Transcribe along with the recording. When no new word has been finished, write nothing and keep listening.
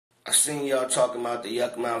I seen y'all talking about the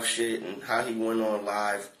Yukmouth shit and how he went on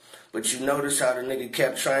live. But you notice how the nigga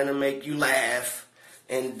kept trying to make you laugh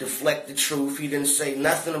and deflect the truth. He didn't say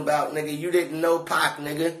nothing about, nigga, you didn't know Pac,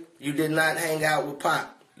 nigga. You did not hang out with Pac.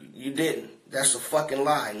 You didn't. That's a fucking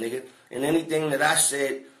lie, nigga. And anything that I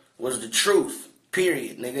said was the truth,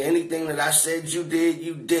 period, nigga. Anything that I said you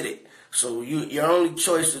did it. So your only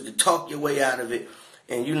choice is to talk your way out of it.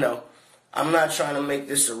 And, you know, I'm not trying to make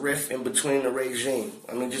this a rift in between the regime.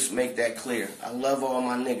 Let me just make that clear. I love all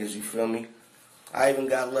my niggas, you feel me? I even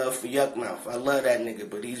got love for Yukmouth. I love that nigga,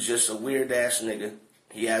 but he's just a weird-ass nigga.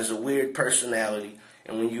 He has a weird personality.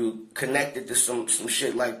 And when you connected to some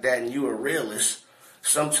shit like that and you a realist,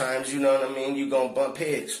 sometimes, you know what I mean, you gonna bump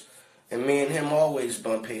heads. And me and him always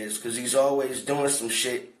bump heads because he's always doing some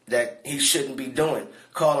shit that he shouldn't be doing.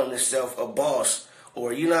 Calling himself a boss.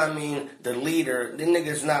 Or, you know what I mean, the leader. The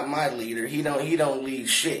nigga's not my leader. He don't lead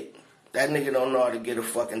shit. That nigga don't know how to get a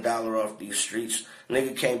fucking dollar off these streets.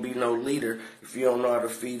 Nigga can't be no leader if you don't know how to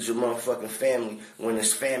feed your motherfucking family when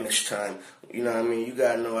it's famish time. You know what I mean? You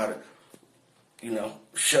gotta know how to, you know,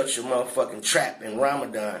 shut your motherfucking trap in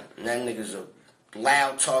Ramadan. And that nigga's a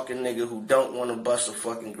loud talking nigga who don't want to bust a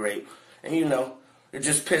fucking grape. And you know, it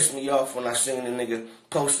just pissed me off when I seen the nigga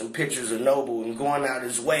posting pictures of Noble and going out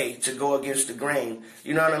his way to go against the grain.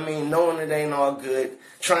 You know what I mean? Knowing it ain't all good,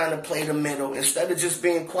 trying to play the middle instead of just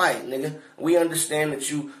being quiet, nigga. We understand that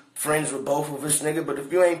you friends with both of us, nigga, but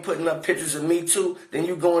if you ain't putting up pictures of me too, then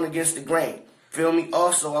you going against the grain. Feel me?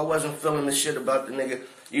 Also, I wasn't feeling the shit about the nigga,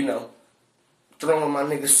 you know, throwing my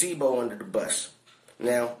nigga Sibo under the bus.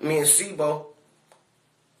 Now, me and Sibo,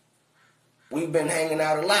 we've been hanging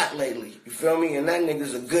out a lot lately, you feel me? And that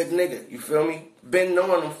nigga's a good nigga, you feel me? Been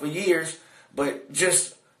knowing him for years, but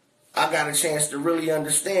just, I got a chance to really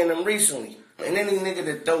understand him recently. And any nigga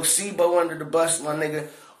that throws Sibo under the bus, my nigga,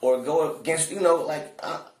 or go against, you know, like,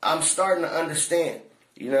 I'm starting to understand,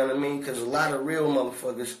 you know what I mean? Because a lot of real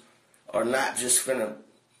motherfuckers are not just finna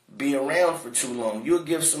be around for too long. You'll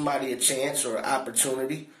give somebody a chance or an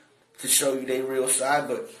opportunity to show you their real side,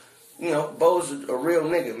 but, you know, Bo's a real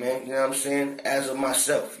nigga, man, you know what I'm saying? As of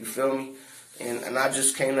myself, you feel me? And I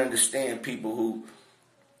just can't understand people who,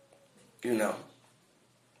 you know,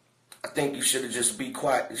 I think you should have just be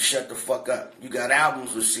quiet and shut the fuck up. You got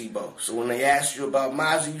albums with Sibo. So when they ask you about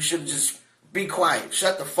Mozzie, you should just be quiet.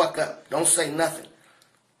 Shut the fuck up. Don't say nothing.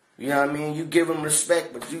 You know what I mean? You give him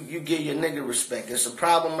respect, but you give your nigga respect. It's a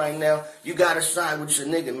problem right now. You got to side with your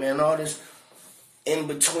nigga, man. All this in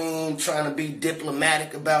between trying to be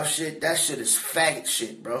diplomatic about shit, that shit is faggot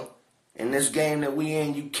shit, bro. In this game that we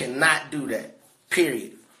in, you cannot do that.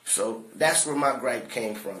 Period. So that's where my gripe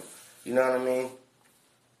came from. You know what I mean?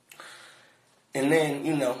 And then,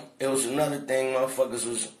 you know, it was another thing, motherfuckers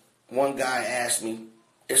was, one guy asked me,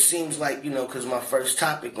 it seems like, you know, because my first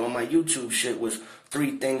topic on my YouTube shit was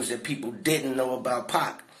 3 things that people didn't know about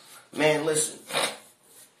Pac. Man, listen,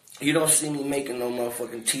 you don't see me making no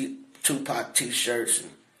motherfucking Tupac t-shirts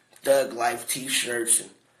and Thug Life t-shirts and,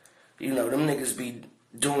 you know, them niggas be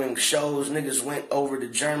doing shows. Niggas went over to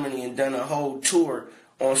Germany and done a whole tour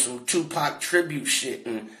on some Tupac tribute shit,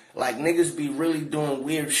 and like niggas be really doing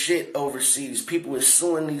weird shit overseas. People is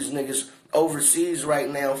suing these niggas overseas right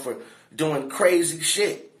now for doing crazy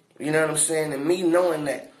shit. You know what I'm saying? And me knowing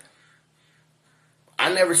that,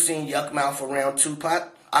 I never seen Yukmouth around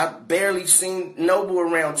Tupac. I barely seen Noble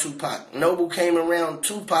around Tupac. Noble came around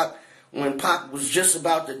Tupac when Pac was just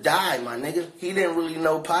about to die, my nigga. He didn't really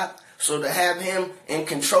know Pac. So to have him in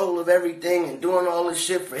control of everything and doing all this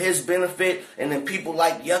shit for his benefit, and then people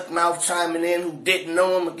like Yukmouth chiming in who didn't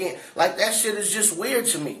know him again, like that shit is just weird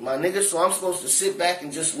to me, my nigga. So I'm supposed to sit back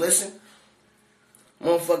and just listen?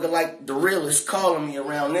 Motherfucker like the realist calling me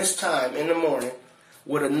around this time in the morning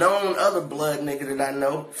with a known other blood nigga that I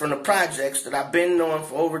know from the projects that I've been knowing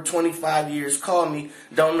for over 25 years, call me,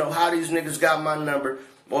 don't know how these niggas got my number.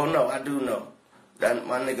 Well, no, I do know. That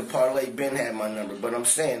my nigga Parlay Ben had my number, but I'm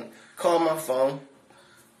saying, call my phone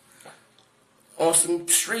on some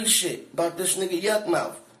street shit about this nigga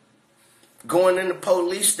Yukmouth. Going in the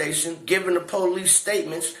police station, giving the police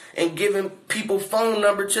statements, and giving people phone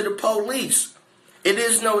number to the police. It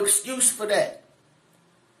is no excuse for that.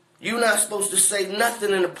 You're not supposed to say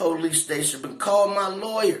nothing in the police station, but call my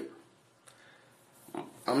lawyer.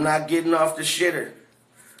 I'm not getting off the shitter.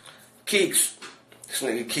 Keeks. This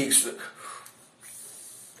nigga Keeks.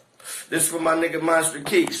 This for my nigga Monster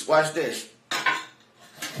Keeks. Watch this.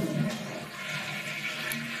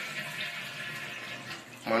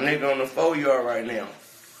 My nigga on the 4-yard right now.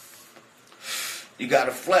 You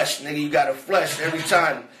gotta flush, nigga. You gotta flush every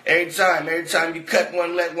time. Every time you cut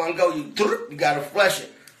one, let one go, you gotta flush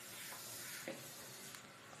it.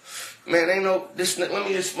 Man, ain't no, this, let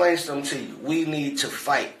me explain something to you. We need to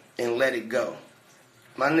fight and let it go.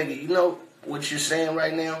 My nigga, you know what you're saying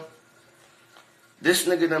right now? This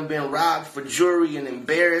nigga done been robbed for jewelry and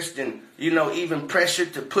embarrassed and, you know, even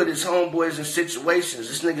pressured to put his homeboys in situations.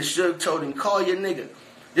 This nigga should have told him, call your nigga.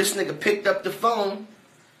 This nigga picked up the phone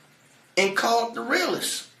and called the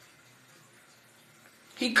realist.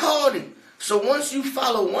 He called him. So once you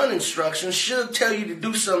follow one instruction, Suge tell you to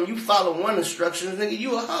do something, you follow one instruction, nigga,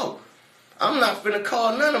 you a hoe. I'm not finna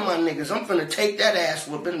call none of my niggas. I'm finna take that ass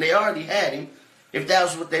whooping. They already had him. If that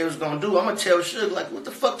was what they was gonna do, I'm gonna tell Suge, like, what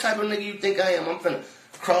the fuck type of nigga you think I am? I'm finna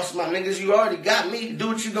cross my niggas. You already got me. Do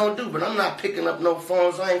what you gonna do. But I'm not picking up no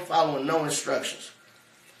phones. I ain't following no instructions.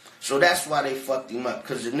 So that's why they fucked him up.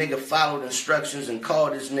 Because the nigga followed instructions and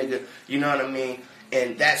called his nigga. You know what I mean?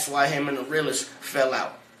 And that's why him and the realist fell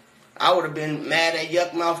out. I would have been mad at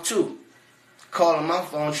Yukmouth too. Calling my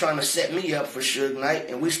phone trying to set me up for Suge Knight.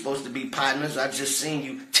 And we supposed to be partners. I just seen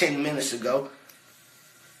you 10 minutes ago.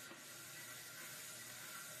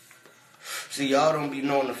 See, y'all don't be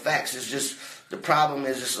knowing the facts. It's just, the problem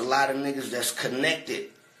is it's a lot of niggas that's connected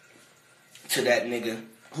to that nigga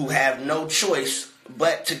who have no choice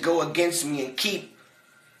but to go against me and keep,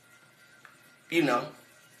 you know,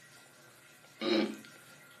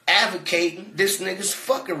 advocating this nigga's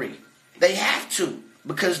fuckery. They have to,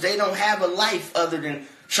 because they don't have a life other than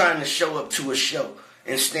trying to show up to a show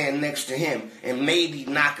and stand next to him and maybe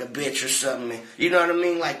knock a bitch or something. You know what I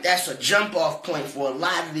mean? Like, that's a jump off point for a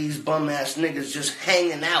lot of these bum ass niggas just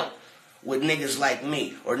hanging out with niggas like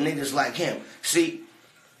me or niggas like him. See,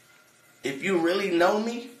 if you really know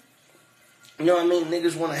me, you know what I mean?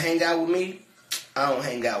 Niggas want to hang out with me. I don't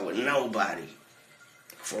hang out with nobody.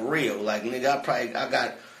 For real. Like, nigga, I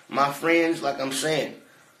got my friends, like I'm saying,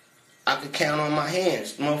 I could count on my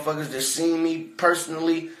hands. Motherfuckers that seen me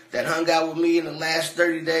personally, that hung out with me in the last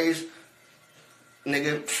 30 days,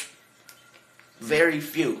 nigga, very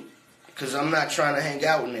few. Because I'm not trying to hang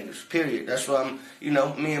out with niggas, period. That's why I'm, you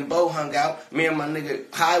know, me and Bo hung out. Me and my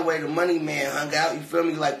nigga Highway the Money Man hung out. You feel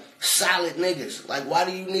me? Like, solid niggas. Like, why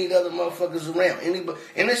do you need other motherfuckers around? Anybody?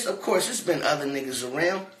 And it's, of course, it's been other niggas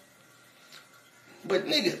around. But,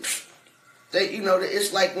 nigga, they, you know,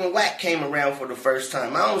 it's like when Wack came around for the first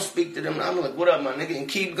time. I don't speak to them. I'm like, what up, my nigga? And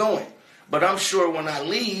keep going. But I'm sure when I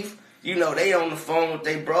leave, you know, they on the phone with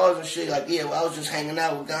their bras and shit. Like, yeah, well, I was just hanging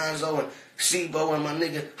out with Gonzoe and Sibo and my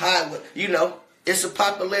nigga Highway. You know, it's a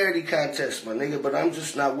popularity contest, my nigga. But I'm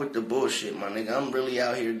just not with the bullshit, my nigga. I'm really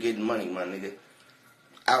out here getting money, my nigga.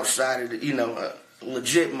 Outside of the, you know,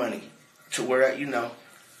 legit money. To where, you know,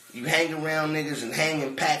 you hang around niggas and hang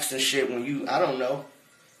in packs and shit when you, I don't know.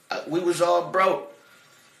 We was all broke.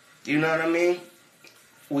 You know what I mean?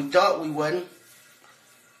 We thought we wasn't.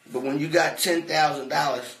 But when you got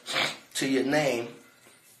 $10,000 to your name,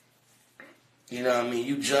 you know what I mean?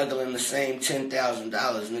 You juggling the same $10,000,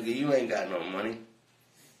 nigga. You ain't got no money.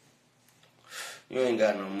 You ain't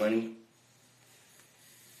got no money.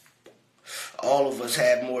 All of us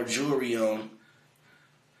had more jewelry on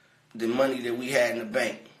than money that we had in the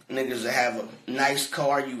bank. Niggas that have a nice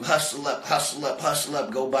car, you hustle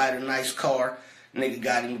up, go buy the nice car. Nigga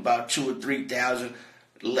got him about $2,000 or $3,000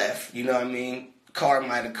 left. You know what I mean? Car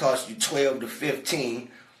might have cost you $12 to $15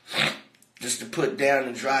 just to put down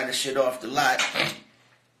and dry the shit off the lot.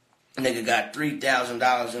 Nigga got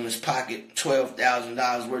 $3,000 in his pocket,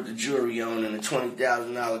 $12,000 worth of jewelry on, and a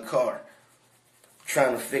 $20,000 car.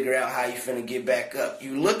 Trying to figure out how you finna get back up.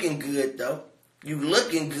 You looking good though. You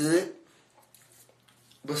looking good.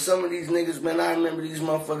 But some of these niggas, man, I remember these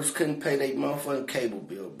motherfuckers couldn't pay their motherfucking cable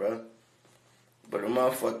bill, bro. But a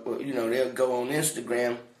motherfucker, you know, they'll go on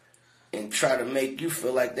Instagram and try to make you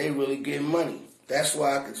feel like they really get money. That's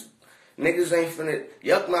why niggas ain't finna,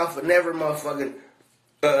 Yukmouth would never motherfucking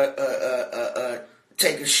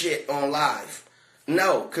take a shit on live.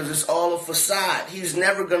 No, because it's all a facade. He's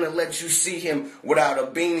never gonna let you see him without a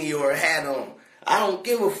beanie or a hat on. I don't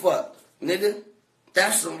give a fuck, nigga.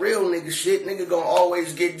 That's some real nigga shit. Nigga gonna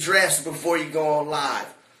always get dressed before you go on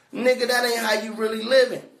live. Nigga, that ain't how you really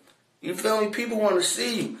living. You feel me? People want to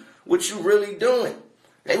see you, what you really doing.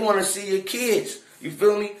 They want to see your kids. You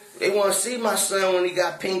feel me? They want to see my son when he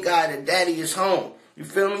got pink eye that daddy is home. You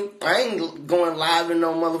feel me? I ain't going live in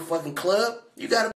no motherfucking club. You gotta